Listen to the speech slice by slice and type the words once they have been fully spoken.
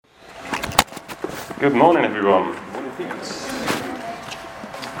Good morning, everyone.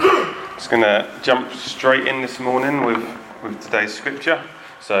 Just going to jump straight in this morning with today's scripture.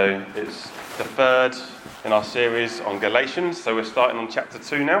 So it's the third in our series on Galatians. So we're starting on chapter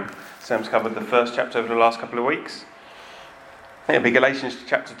 2 now. Sam's covered the first chapter over the last couple of weeks. It'll be Galatians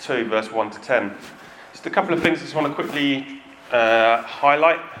chapter 2, verse 1 to 10. Just a couple of things I just want to quickly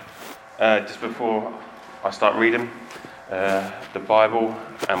highlight just before I start reading the Bible,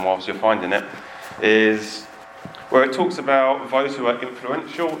 and whilst you're finding it, is where it talks about those who are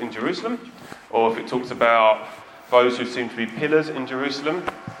influential in Jerusalem, or if it talks about those who seem to be pillars in Jerusalem.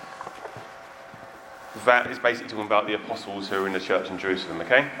 That is basically talking about the apostles who are in the church in Jerusalem,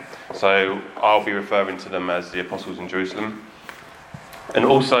 okay? So I'll be referring to them as the apostles in Jerusalem. And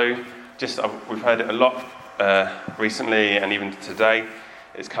also, we've heard it a lot recently, and even today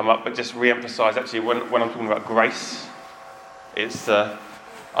it's come up, but just re-emphasise actually when I'm talking about grace, it's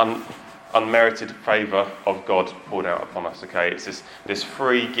unmerited favour of God poured out upon us, okay? It's this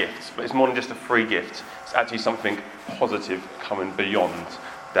free gift, but it's more than just a free gift. It's actually something positive coming beyond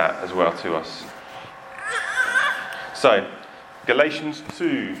that as well to us. So, Galatians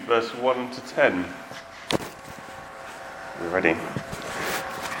 2, verse 1 to 10. We're ready.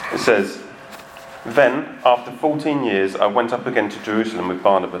 It says, "Then, after 14 years, I went up again to Jerusalem with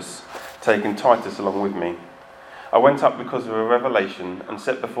Barnabas, taking Titus along with me. I went up because of a revelation and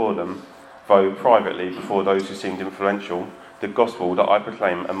set before them, though privately before those who seemed influential, the gospel that I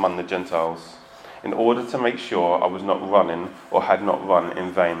proclaim among the Gentiles, in order to make sure I was not running or had not run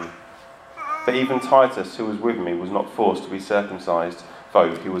in vain. But even Titus, who was with me, was not forced to be circumcised,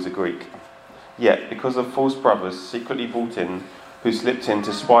 though he was a Greek. Yet, because of false brothers secretly brought in, who slipped in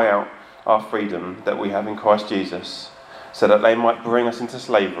to spy out our freedom that we have in Christ Jesus, so that they might bring us into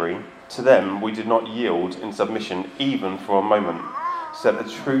slavery, to them we did not yield in submission even for a moment, so that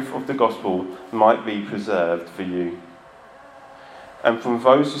the truth of the gospel might be preserved for you. And from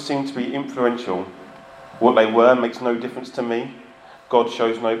those who seem to be influential, what they were makes no difference to me. God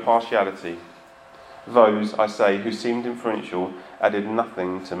shows no partiality. Those, I say, who seemed influential added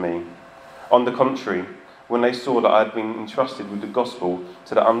nothing to me. On the contrary, when they saw that I had been entrusted with the gospel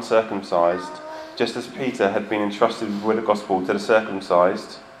to the uncircumcised, just as Peter had been entrusted with the gospel to the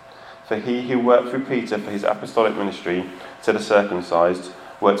circumcised, for he who worked through Peter for his apostolic ministry to the circumcised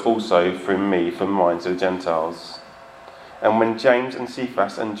worked also through me for mine to the Gentiles. And when James and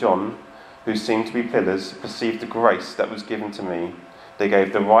Cephas and John, who seemed to be pillars, perceived the grace that was given to me, they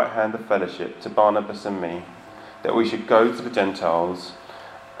gave the right hand of fellowship to Barnabas and me, that we should go to the Gentiles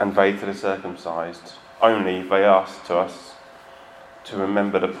and they to the circumcised. Only they asked to us to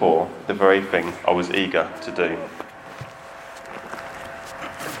remember the poor, the very thing I was eager to do."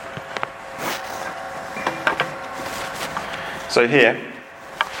 So here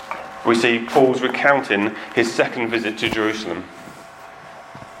we see Paul's recounting his second visit to Jerusalem.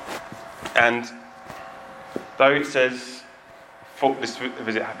 And though it says this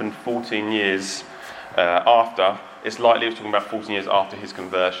visit happened 14 years after, it's likely it's talking about 14 years after his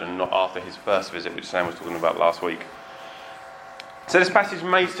conversion, not after his first visit, which Sam was talking about last week. So this passage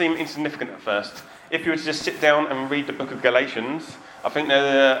may seem insignificant at first. If you were to just sit down and read the book of Galatians, I think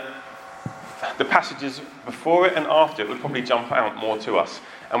the passages before it and after it would probably jump out more to us.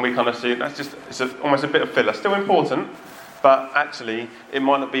 And we kind of see it's almost a bit of filler. Still important, but actually it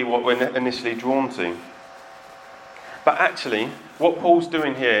might not be what we're initially drawn to. But actually, what Paul's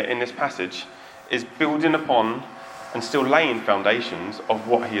doing here in this passage is building upon and still laying foundations of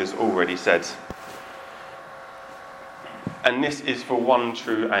what he has already said. And this is for one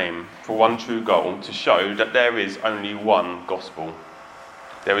true aim, for one true goal, to show that there is only one gospel.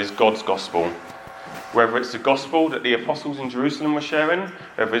 There is God's gospel. Whether it's the gospel that the apostles in Jerusalem were sharing,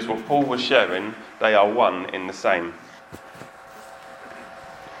 whether it's what Paul was sharing, they are one in the same.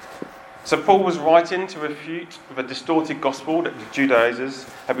 So Paul was writing to refute the distorted gospel that the Judaizers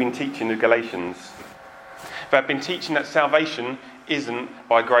had been teaching the Galatians. They had been teaching that salvation isn't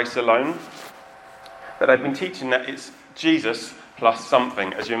by grace alone, but they've been teaching that it's Jesus plus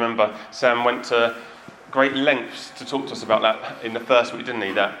something. As you remember, Sam went to great lengths to talk to us about that in the first week, didn't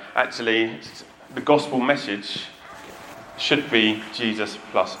he? That actually the gospel message should be Jesus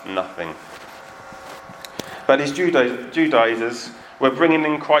plus nothing. But these Judaizers were bringing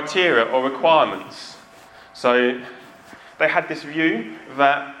in criteria or requirements. So they had this view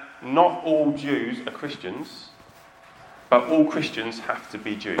that not all Jews are Christians, but all Christians have to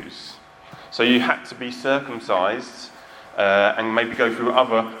be Jews. So you had to be circumcised and maybe go through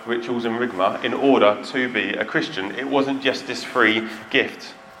other rituals and rigmarole in order to be a Christian. It wasn't just this free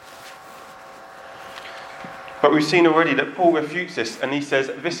gift. But we've seen already that Paul refutes this, and he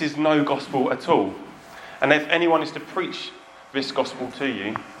says this is no gospel at all. And if anyone is to preach this gospel to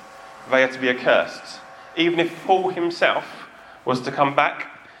you, they are to be accursed. Even if Paul himself was to come back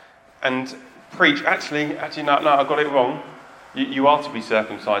and preach, actually, no, I got it wrong. You are to be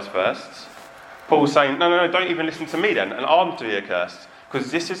circumcised first. Paul's saying, no, don't even listen to me then, and I'm to be accursed, because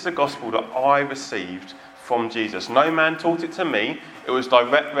this is the gospel that I received from Jesus. No man taught it to me. It was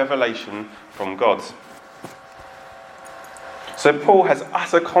direct revelation from God. So Paul has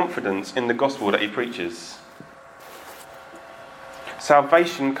utter confidence in the gospel that he preaches.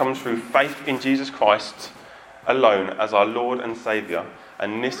 Salvation comes through faith in Jesus Christ alone as our Lord and Saviour,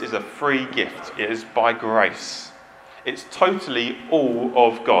 and this is a free gift. It is by grace. It's totally all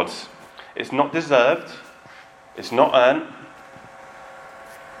of God. It's not deserved. It's not earned.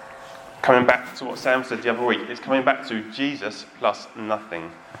 Coming back to what Sam said the other week, it's coming back to Jesus plus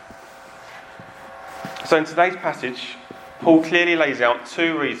nothing. So in today's passage, Paul clearly lays out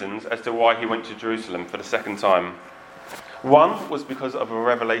two reasons as to why he went to Jerusalem for the second time. One was because of a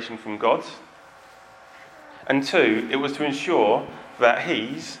revelation from God. And two, it was to ensure that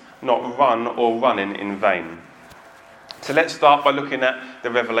he's not run or running in vain. So let's start by looking at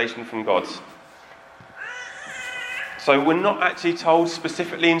the revelation from God. So we're not actually told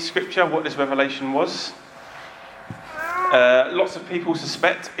specifically in Scripture what this revelation was. Lots of people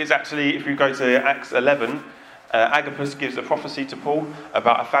suspect it's actually, if you go to Acts 11, Agabus gives a prophecy to Paul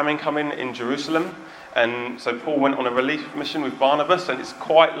about a famine coming in Jerusalem. And so Paul went on a relief mission with Barnabas, and it's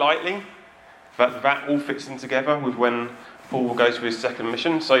quite likely that all fits in together with when Paul will go to his second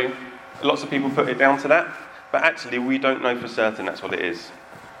mission. So lots of people put it down to that. But actually, we don't know for certain that's what it is.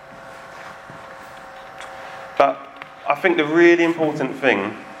 But I think the really important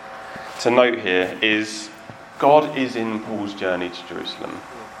thing to note here is God is in Paul's journey to Jerusalem.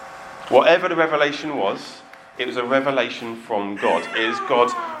 Whatever the revelation was, it was a revelation from God. It is God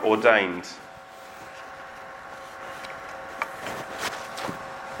ordained.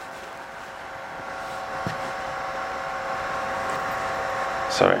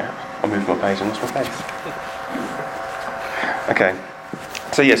 Sorry, I moved my page and lost my place. Okay.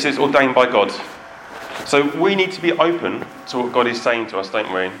 So yes, it's ordained by God. So we need to be open to what God is saying to us,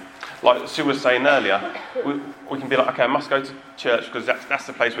 don't we? Like Sue was saying earlier, we can be like, okay, I must go to church because that's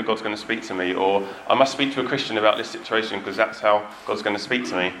the place where God's going to speak to me, or I must speak to a Christian about this situation because that's how God's going to speak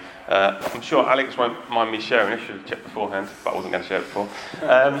to me. I'm sure Alex won't mind me sharing this. Should have checked beforehand, but I wasn't going to share it before.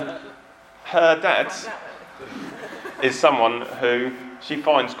 Her dad is someone who she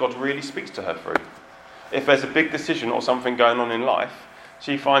finds God really speaks to her through. If there's a big decision or something going on in life,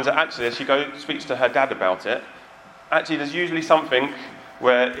 she finds that actually as she speaks to her dad about it, actually there's usually something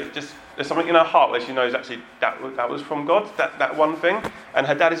where there's something in her heart where she knows actually that was from God, that one thing, and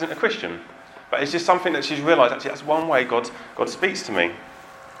her dad isn't a Christian. But it's just something that she's realised, actually that's one way God speaks to me.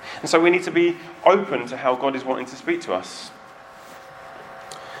 And so we need to be open to how God is wanting to speak to us.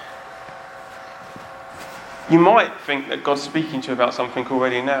 You might think that God's speaking to you about something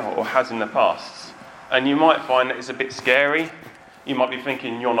already now or has in the past. And you might find that it's a bit scary. You might be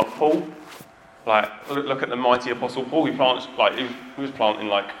thinking, you're not Paul. Like, look at the mighty Apostle Paul. He was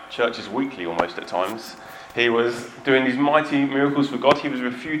planting churches weekly almost at times. He was doing these mighty miracles for God. He was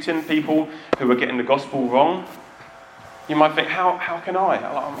refuting people who were getting the gospel wrong. You might think, how can I?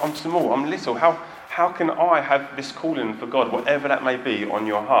 I'm small, I'm little. How can I have this calling for God, whatever that may be on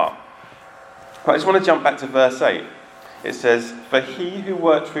your heart? But I just want to jump back to verse 8. It says, "For he who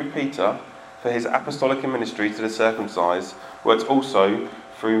worked through Peter for his apostolic ministry to the circumcised worked also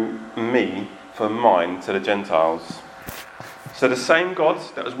through me for mine to the Gentiles." So the same God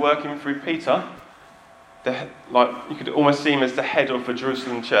that was working through Peter, you could almost see him as the head of the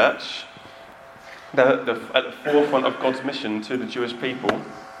Jerusalem church, at the forefront of God's mission to the Jewish people,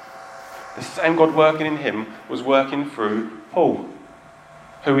 the same God working in him was working through Paul,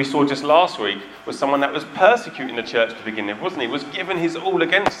 who we saw just last week was someone that was persecuting the church to begin with, wasn't he? Was giving his all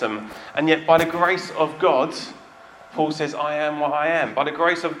against them. And yet by the grace of God, Paul says, I am what I am. By the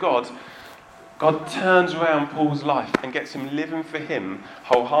grace of God, God turns around Paul's life and gets him living for him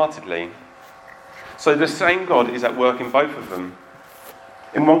wholeheartedly. So the same God is at work in both of them.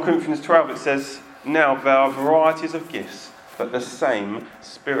 In 1 Corinthians 12 it says, "Now there are varieties of gifts, but the same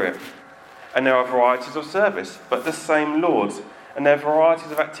Spirit. And there are varieties of service, but the same Lord. And there are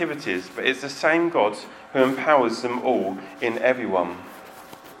varieties of activities, but it's the same God who empowers them all in everyone."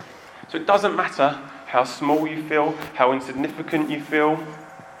 So it doesn't matter how small you feel, how insignificant you feel.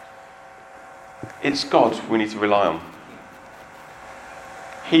 It's God we need to rely on.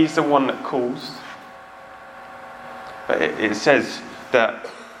 He's the one that calls. But it says that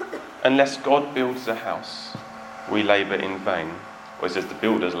unless God builds a house, we labour in vain. or it says the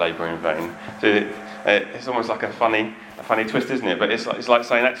builders labour in vain. So it's almost like a funny twist, isn't it? But it's like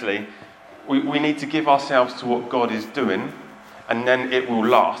saying, actually, we need to give ourselves to what God is doing, and then it will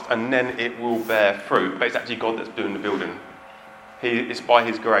last, and then it will bear fruit. But it's actually God that's doing the building. It's by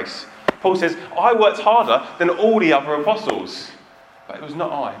his grace. Paul says, I worked harder than all the other apostles. But it was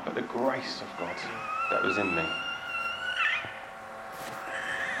not I, but the grace of God that was in me.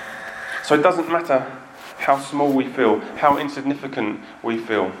 So it doesn't matter how small we feel, how insignificant we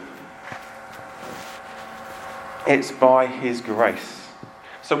feel. It's by his grace.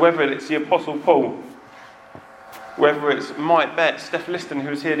 So whether it's the Apostle Paul, whether it's Mike Bett, Steph Liston, who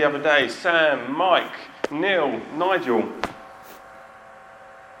was here the other day, Sam, Mike, Neil, Nigel,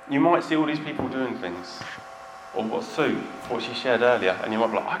 you might see all these people doing things. Or what Sue, what she shared earlier, and you might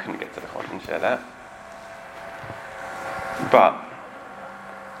be like, I couldn't get to the front and share that. But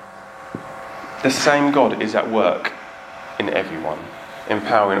the same God is at work in everyone,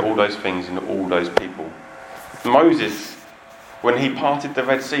 empowering all those things in all those people. Moses, when he parted the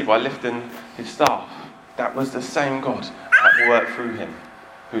Red Sea by lifting his staff, that was the same God at work through him,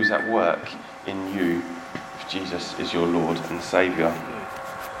 who's at work in you if Jesus is your Lord and Saviour.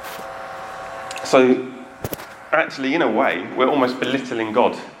 So, actually, in a way, we're almost belittling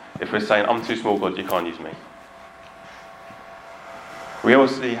God if we're saying, I'm too small, God, you can't use me. We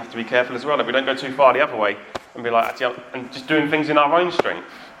also have to be careful as well that we don't go too far the other way and be like, actually, and just doing things in our own strength.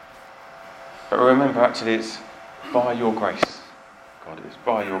 But remember, actually, it's by your grace. God, it's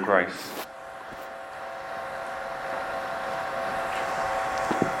by your grace.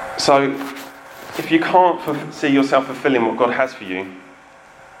 So, if you can't see yourself fulfilling what God has for you,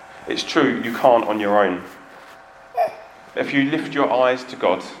 it's true, you can't on your own. If you lift your eyes to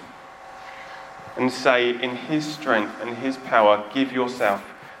God and say, in his strength and his power, give yourself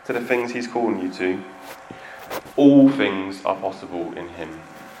to the things he's calling you to, all things are possible in him.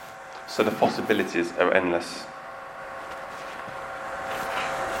 So the possibilities are endless.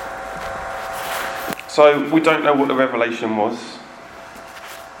 So we don't know what the revelation was,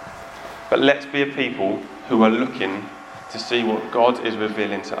 but let's be a people who are looking to see what God is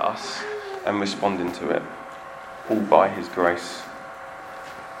revealing to us and responding to it, all by his grace.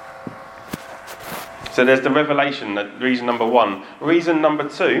 So there's the revelation, reason number one. Reason number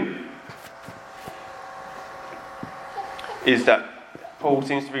two is that Paul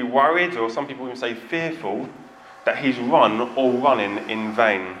seems to be worried, or some people even say fearful, that he's run or running in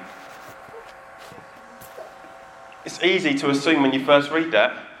vain. It's easy to assume when you first read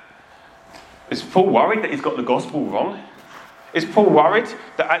that. Is Paul worried that he's got the gospel wrong? Is Paul worried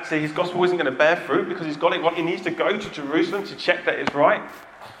that actually his gospel isn't going to bear fruit because he's got it wrong? He needs to go to Jerusalem to check that it's right?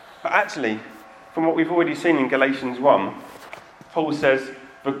 But actually, from what we've already seen in Galatians 1, Paul says,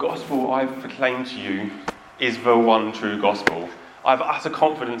 the gospel I've proclaimed to you is the one true gospel. I have utter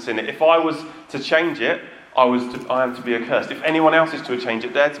confidence in it. If I was to change it, I am to be accursed. If anyone else is to change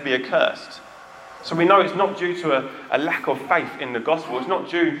it, they're to be accursed. So we know it's not due to a lack of faith in the gospel. It's not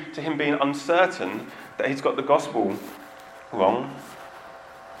due to him being uncertain that he's got the gospel wrong.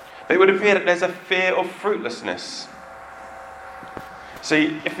 But it would appear that there's a fear of fruitlessness.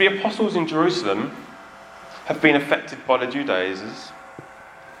 See, if the apostles in Jerusalem have been affected by the Judaizers,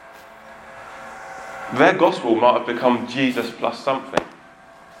 their gospel might have become Jesus plus something.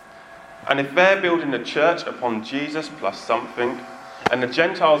 And if they're building a church upon Jesus plus something, and the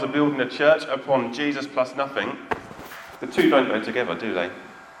Gentiles are building a church upon Jesus plus nothing, the two don't go together, do they?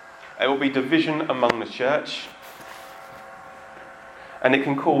 There will be division among the church, and it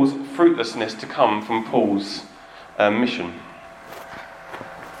can cause fruitlessness to come from Paul's mission.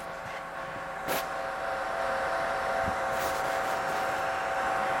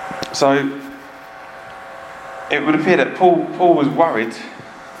 So, it would appear that Paul was worried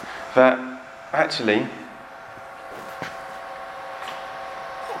that actually,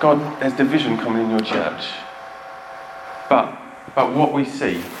 God, there's division coming in your church. But what we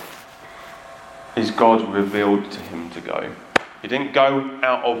see is God revealed to him to go. He didn't go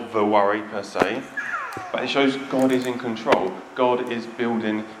out of the worry per se, but it shows God is in control. God is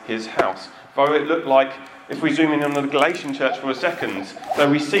building his house. Though it looked like, if we zoom in on the Galatian church for a second, so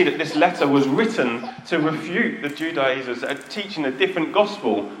we see that this letter was written to refute the Judaizers that are teaching a different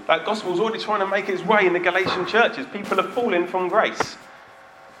gospel. That gospel is already trying to make its way in the Galatian churches. People are falling from grace.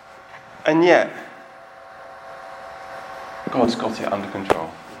 And yet, God's got it under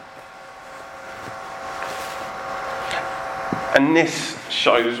control. And this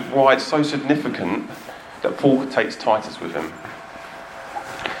shows why it's so significant that Paul takes Titus with him.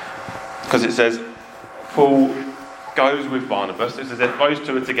 Because it says, Paul goes with Barnabas. It says those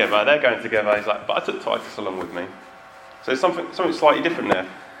two are together. They're going together. He's like, but I took Titus along with me. So it's something slightly different there.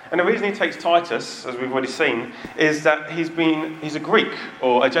 And the reason he takes Titus, as we've already seen, is that he's a Greek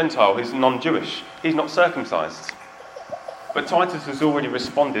or a Gentile. He's non-Jewish. He's not circumcised. But Titus has already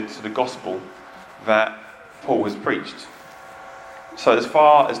responded to the gospel that Paul has preached. So as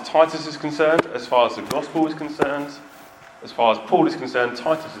far as Titus is concerned, as far as the gospel is concerned, as far as Paul is concerned,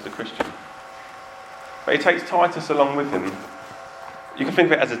 Titus is a Christian. But he takes Titus along with him. You can think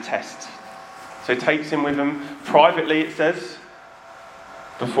of it as a test. So he takes him with him privately, it says,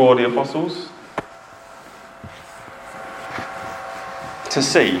 before the apostles, to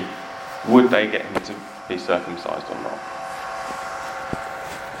see would they get him to be circumcised or not.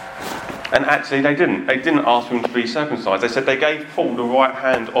 And actually they didn't. They didn't ask him to be circumcised. They said they gave Paul the right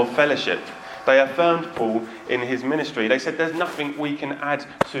hand of fellowship. They affirmed Paul in his ministry. They said there's nothing we can add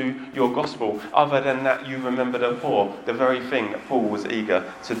to your gospel other than that you remember the poor, the very thing that Paul was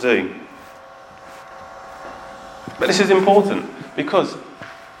eager to do. But this is important because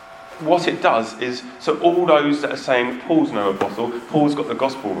what it does is, so all those that are saying Paul's no apostle, Paul's got the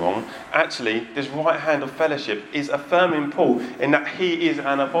gospel wrong, actually this right hand of fellowship is affirming Paul in that he is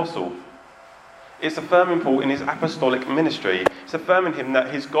an apostle. It's affirming Paul in his apostolic ministry. It's affirming him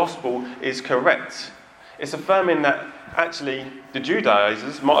that his gospel is correct. It's affirming that actually the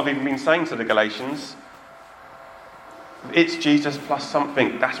Judaizers might have even been saying to the Galatians, it's Jesus plus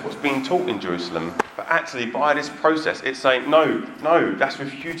something. That's what's being taught in Jerusalem. But actually, by this process, it's saying, no, that's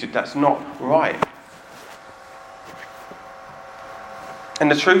refuted. That's not right. And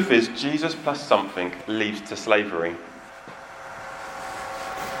the truth is, Jesus plus something leads to slavery.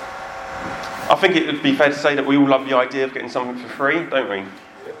 I think it would be fair to say that we all love the idea of getting something for free, don't we?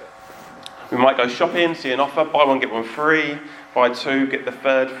 We might go shopping, see an offer, buy one, get one free, buy two, get the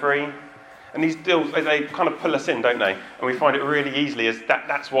third free. And these deals, they kind of pull us in, don't they? And we find it really easily as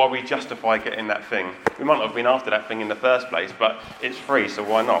that's why we justify getting that thing. We might not have been after that thing in the first place, but it's free, so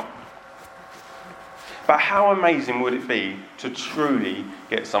why not? But how amazing would it be to truly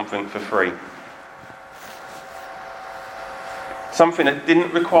get something for free? Something that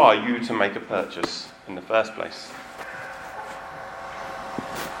didn't require you to make a purchase in the first place.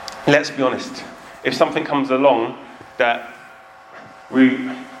 Let's be honest. If something comes along that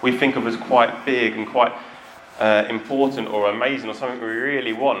we think of as quite big and quite important or amazing or something we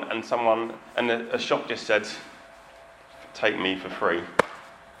really want, and a shop just said, take me for free,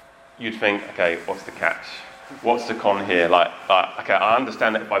 you'd think, okay, what's the catch? What's the con here? Like, okay, I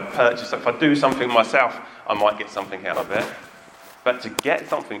understand that if I do something myself, I might get something out of it. But to get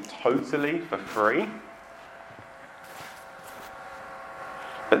something totally for free?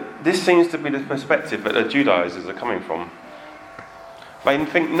 But this seems to be the perspective that the Judaizers are coming from. They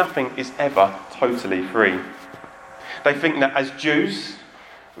think nothing is ever totally free. They think that as Jews,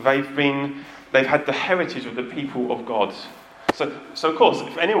 they've had the heritage of the people of God. So of course,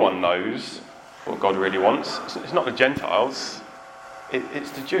 if anyone knows what God really wants, it's not the Gentiles, it's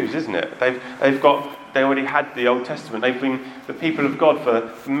the Jews, isn't it? They already had the Old Testament. They've been the people of God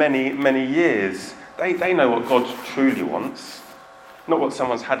for many, many years. They know what God truly wants, not what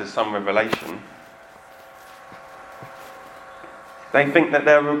someone's had as some revelation. They think that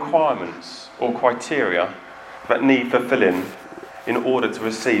there are requirements or criteria that need fulfilling in order to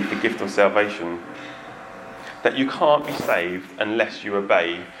receive the gift of salvation. That you can't be saved unless you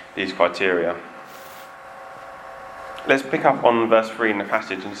obey these criteria. Let's pick up on verse 3 in the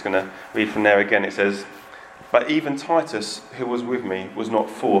passage. I'm just going to read from there again. It says, "But even Titus, who was with me, was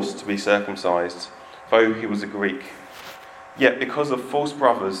not forced to be circumcised, though he was a Greek. Yet because of false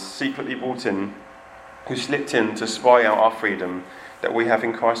brothers secretly brought in, who slipped in to spy out our freedom that we have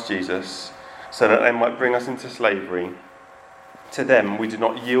in Christ Jesus, so that they might bring us into slavery, to them we did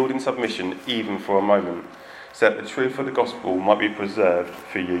not yield in submission even for a moment, so that the truth of the gospel might be preserved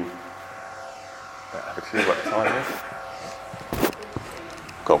for you." Have a clue what the time is?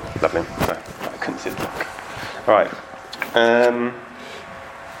 Cool, lovely. So, I couldn't see the clock. Alright.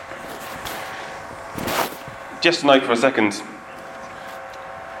 Just note for a second.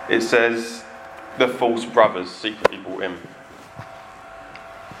 It says the false brothers secretly brought in.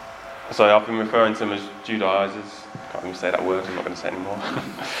 So I've been referring to them as Judaizers. I can't even say that word, I'm not going to say it anymore.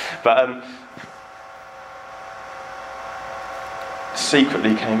 But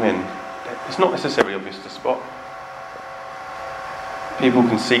secretly came in. It's not necessarily obvious to spot. People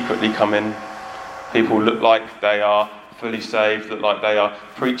can secretly come in. People look like they are fully saved, look like they are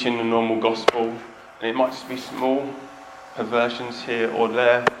preaching the normal gospel, and it might just be small perversions here or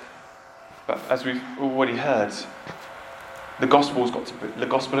there. But as we've already heard, the gospel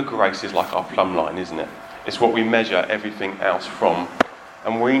of grace is like our plumb line, isn't it? It's what we measure everything else from.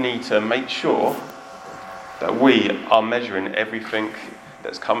 And we need to make sure that we are measuring everything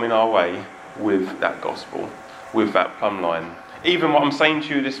that's coming our way with that gospel, with that plumb line. Even what I'm saying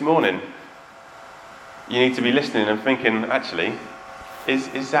to you this morning, you need to be listening and thinking, actually,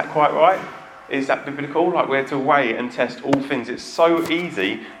 is that quite right? Is that biblical? Like, we're to weigh and test all things. It's so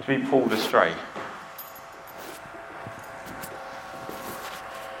easy to be pulled astray.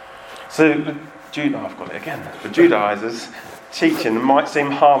 So, I've got it again. The Judaizers' teaching might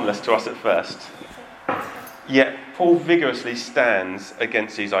seem harmless to us at first, yet Paul vigorously stands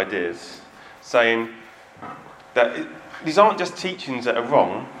against these ideas, saying that these aren't just teachings that are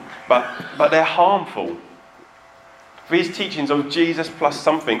wrong, but they're harmful. These teachings of Jesus plus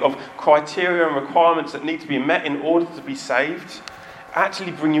something, of criteria and requirements that need to be met in order to be saved,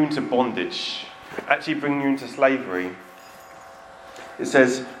 actually bring you into bondage, actually bring you into slavery. It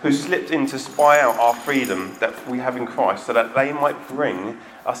says, who slipped in to spy out our freedom that we have in Christ, so that they might bring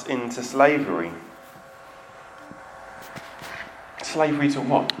us into slavery. Slavery to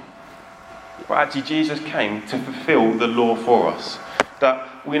what? Well, actually, Jesus came to fulfill the law for us.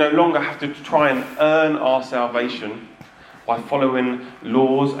 That we no longer have to try and earn our salvation by following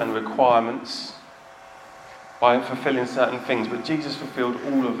laws and requirements, by fulfilling certain things. But Jesus fulfilled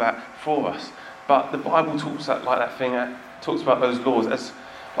all of that for us. But the Bible talks about those laws as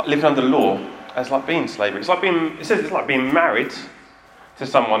like living under law, as like being slavery. It says it's like being married to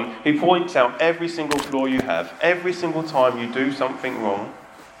someone who points out every single flaw you have. Every single time you do something wrong,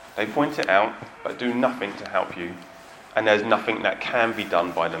 they point it out, but do nothing to help you. And there's nothing that can be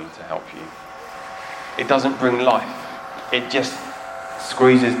done by them to help you. It doesn't bring life. It just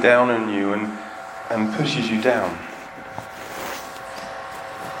squeezes down on you and pushes you down.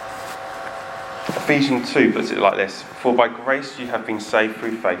 Ephesians 2 puts it like this: for by grace you have been saved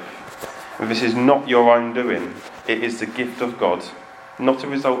through faith. And this is not your own doing. It is the gift of God, not a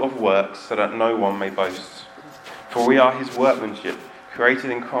result of works, so that no one may boast. For we are his workmanship,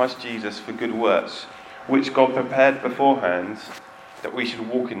 created in Christ Jesus for good works, which God prepared beforehand that we should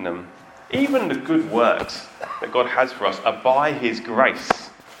walk in them. Even the good works that God has for us are by his grace.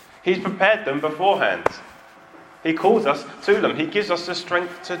 He's prepared them beforehand. He calls us to them. He gives us the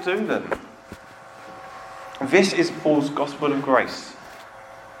strength to do them. This is Paul's gospel of grace.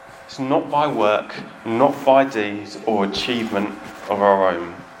 It's not by work, not by deeds or achievement of our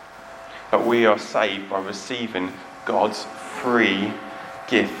own, but we are saved by receiving God's free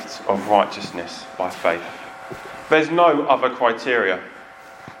gift of righteousness by faith. There's no other criteria.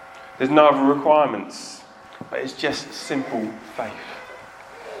 There's no other requirements. But it's just simple faith.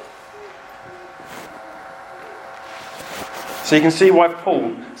 So you can see why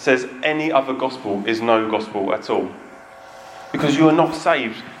Paul says any other gospel is no gospel at all. Because you are not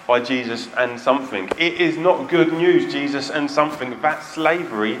saved by Jesus and something. It is not good news, Jesus and something. That's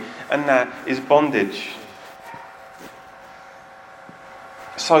slavery and that is bondage.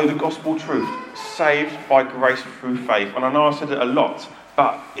 So the gospel truth, saved by grace through faith. And I know I've said it a lot,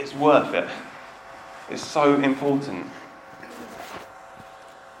 but it's worth it. It's so important.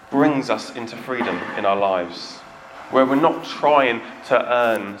 Brings us into freedom in our lives, where we're not trying to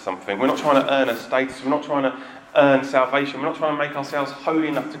earn something. We're not trying to earn a status. We're not trying to earn salvation. We're not trying to make ourselves holy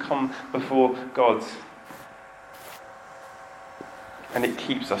enough to come before God. And it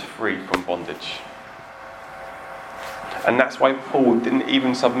keeps us free from bondage. And that's why Paul didn't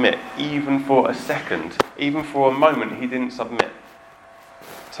even submit, even for a second, even for a moment, he didn't submit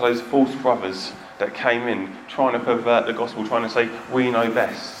to those false brothers that came in trying to pervert the gospel, trying to say, we know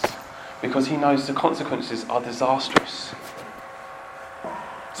best. Because he knows the consequences are disastrous.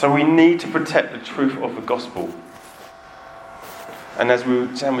 So we need to protect the truth of the gospel. And as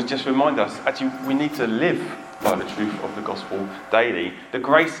Sam was just reminded us, actually we need to live by the truth of the gospel daily. The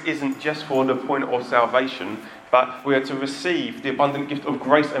grace isn't just for the point of salvation, but we are to receive the abundant gift of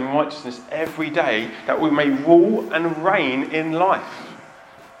grace and righteousness every day, that we may rule and reign in life.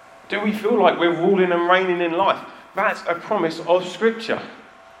 Do we feel like we're ruling and reigning in life? That's a promise of Scripture.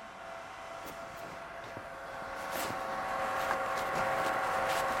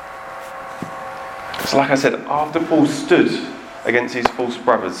 So like I said, after Paul stood against these false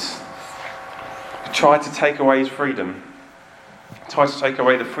brothers, he tried to take away his freedom, tried to take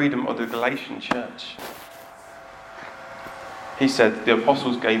away the freedom of the Galatian church. He said the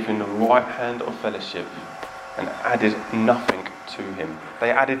apostles gave him the right hand of fellowship and added nothing to him.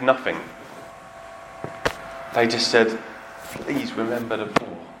 They added nothing. They just said, please remember the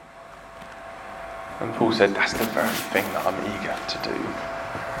poor. And Paul said, that's the very thing that I'm eager to do.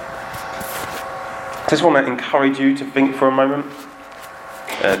 I just want to encourage you to think for a moment.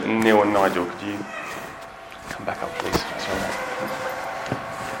 Neil and Nigel, could you come back up, please? That's all right.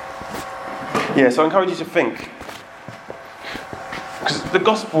 Yeah, so I encourage you to think. Because the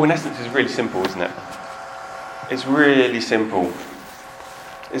gospel, in essence, is really simple, isn't it? It's really simple.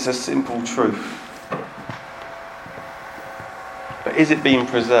 It's a simple truth. But is it being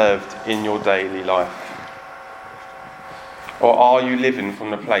preserved in your daily life? Or are you living from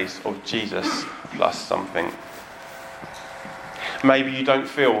the place of Jesus plus something? Maybe you don't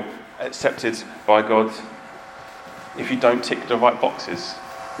feel accepted by God if you don't tick the right boxes.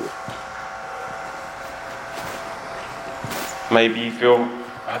 Maybe you feel,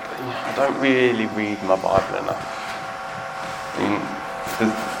 I don't really read my Bible enough.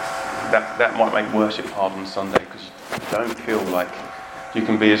 That might make worship hard on Sunday because you don't feel like you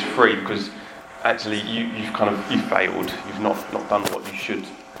can be as free because actually you've failed. You've not done what you should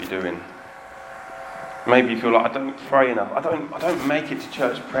be doing. Maybe you feel like I don't pray enough. I don't make it to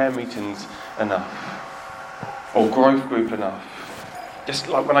church prayer meetings enough or growth group enough. Just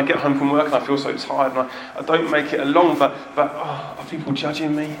like when I get home from work and I feel so tired and I don't make it along, but are people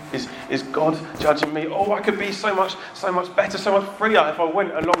judging me? Is God judging me? Oh, I could be so much better, so much freer if I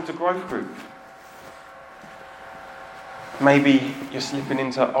went along to growth group. Maybe you're slipping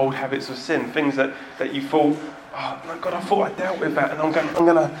into old habits of sin, things that you thought, oh my God, I thought I dealt with that, and I'm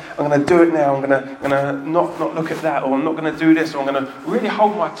gonna do it now. I'm gonna not look at that, or I'm not gonna do this, or I'm gonna really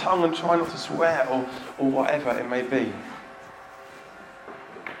hold my tongue and try not to swear, or whatever it may be.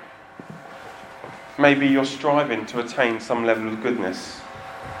 Maybe you're striving to attain some level of goodness.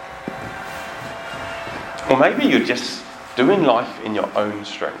 Or maybe you're just doing life in your own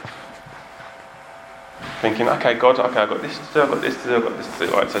strength. Thinking, okay, God, I've got this to do, I've got this to do, I've got this to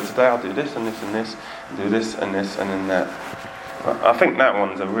do. Right, so today I'll do this and this and this, and do this and this and then that. I think that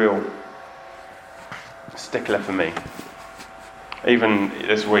one's a real stickler for me. Even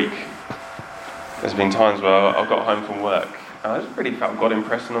this week, there's been times where I've got home from work and I just really felt God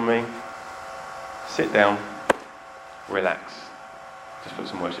impressing on me. Sit down, relax, just put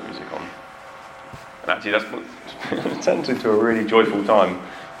some worship music on. And actually that's turns into a really joyful time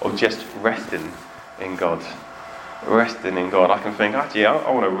of just resting in God. Resting in God. I can think, actually,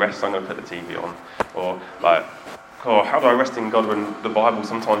 I want to rest, so I'm going to put the TV on. Or like, oh, how do I rest in God when the Bible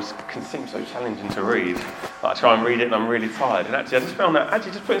sometimes can seem so challenging to read? Like, I try and read it and I'm really tired. And actually, I just found that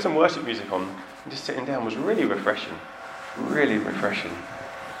just putting some worship music on and just sitting down was really refreshing. Really refreshing.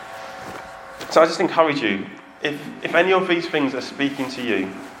 So I just encourage you, if any of these things are speaking to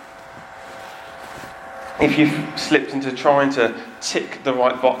you, if you've slipped into trying to tick the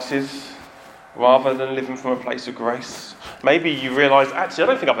right boxes rather than living from a place of grace, maybe you realise, actually, I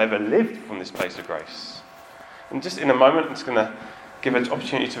don't think I've ever lived from this place of grace. And just in a moment, I'm just going to give an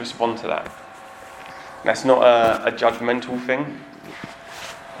opportunity to respond to that. That's not a judgmental thing.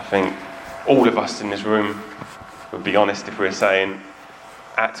 I think all of us in this room would be honest if we were saying,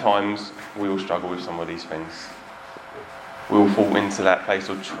 at times, we all struggle with some of these things. We all fall into that place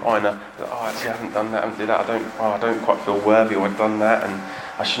of trying to, actually I haven't done that, I haven't did that, I don't quite feel worthy, or I've done that, and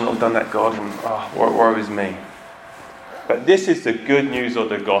I shouldn't have done that, God, and woe is me. But this is the good news of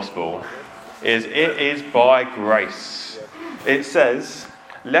the gospel, it is by grace. It says,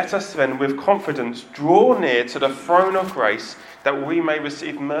 let us then with confidence draw near to the throne of grace, that we may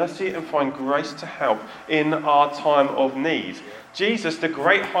receive mercy and find grace to help in our time of need. Jesus, the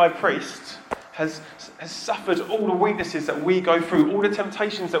great high priest, has suffered all the weaknesses that we go through, all the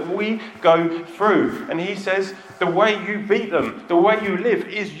temptations that we go through. And he says, the way you beat them, the way you live,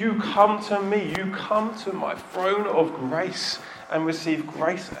 is you come to me, you come to my throne of grace and receive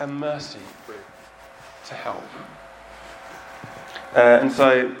grace and mercy to help. And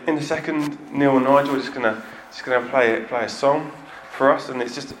so in a second, Neil and Nigel are just going to play a song for us, and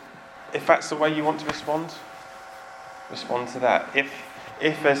it's just, if that's the way you want to respond to that.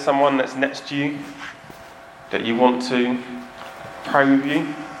 If there's someone that's next to you that you want to pray with you,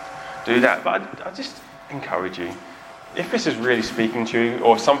 do that. But I just encourage you, if this is really speaking to you,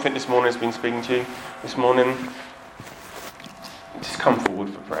 or something this morning has been speaking to you this morning, just come forward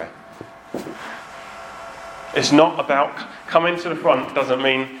for prayer. It's not about coming to the front, doesn't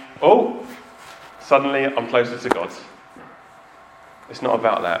mean, suddenly I'm closer to God. It's not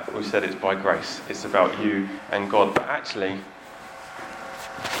about that. We said it's by grace. It's about you and God. But actually,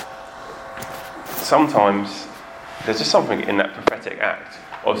 sometimes there's just something in that prophetic act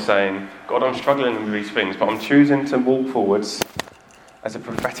of saying, God, I'm struggling with these things, but I'm choosing to walk forwards as a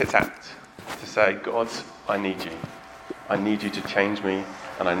prophetic act to say, God, I need you. I need you to change me,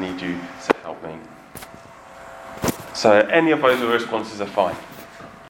 and I need you to help me. So any of those responses are fine.